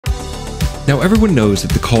Now everyone knows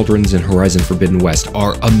that the cauldrons in Horizon Forbidden West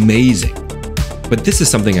are amazing, but this is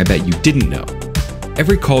something I bet you didn't know.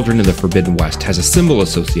 Every cauldron in the Forbidden West has a symbol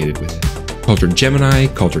associated with it. Cauldron Gemini,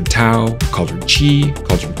 Cauldron Tau, Cauldron Chi,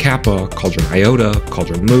 Cauldron Kappa, Cauldron Iota,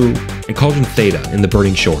 Cauldron Mu, and Cauldron Theta in the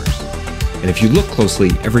Burning Shores. And if you look closely,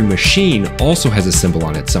 every machine also has a symbol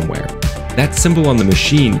on it somewhere. That symbol on the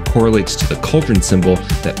machine correlates to the cauldron symbol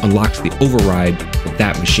that unlocks the override of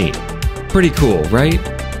that machine. Pretty cool, right?